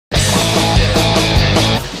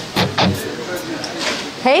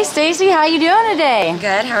Hey Stacy, how you doing today?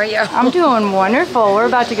 Good, how are you? I'm doing wonderful. We're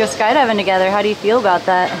about to go skydiving together. How do you feel about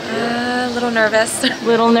that? A little nervous.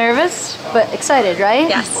 Little nervous, but excited, right?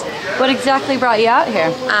 Yes. What exactly brought you out here?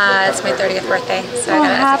 It's my 30th birthday, so Oh, I got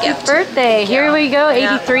it as a happy gift. birthday. Here we go,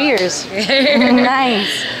 83 years.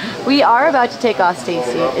 Nice. We are about to take off,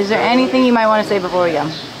 Stacy. Is there anything you might want to say before we go?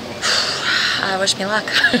 Wish me luck.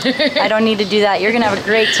 I don't need to do that. You're going to have a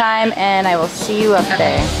great time, and I will see you up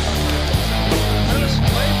there.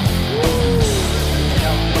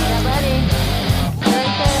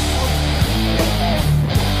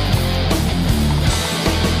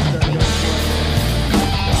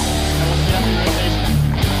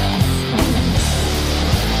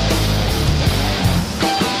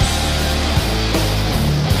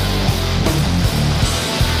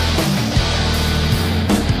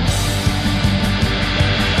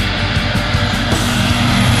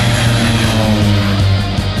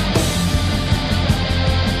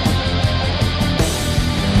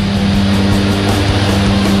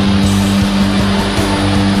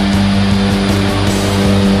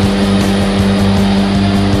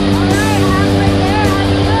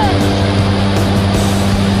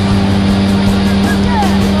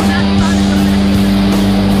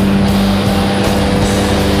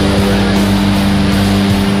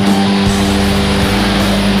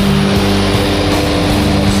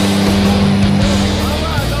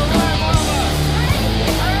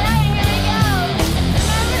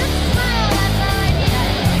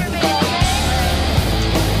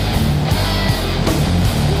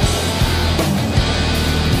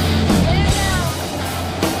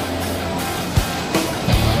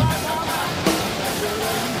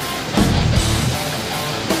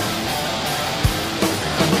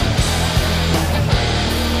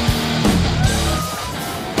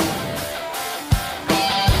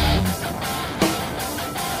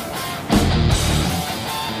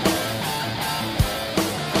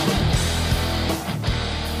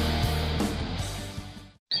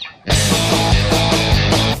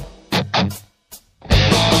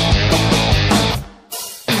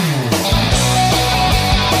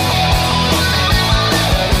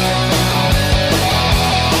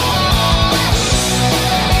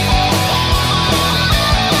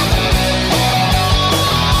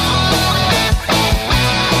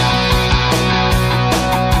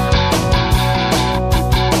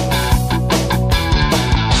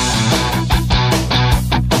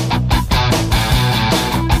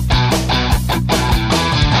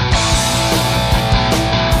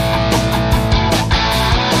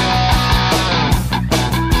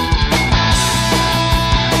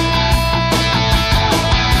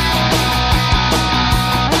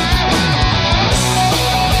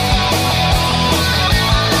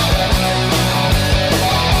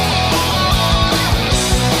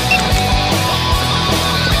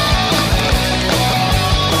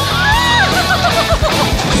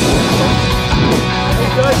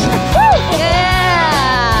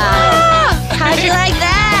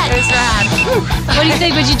 What do you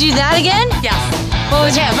think? Would you do that again? Yes. What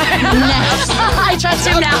was him? Nice. I trust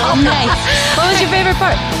him now. Nice. What was your favorite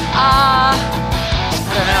part? I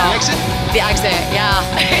don't know. The exit? The exit, yeah.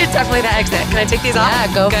 It's definitely the exit. Can I take these off?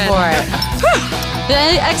 Yeah, go Good. for it.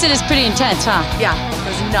 The exit is pretty intense, huh? Yeah,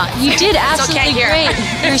 it was nuts. You did absolutely great.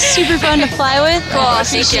 You're super fun to fly with. Cool, I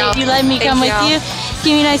thank appreciate you. you letting me come with you.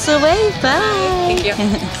 Give me a nice little wave. Bye. Thank you.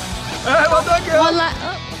 All right, well done, girl.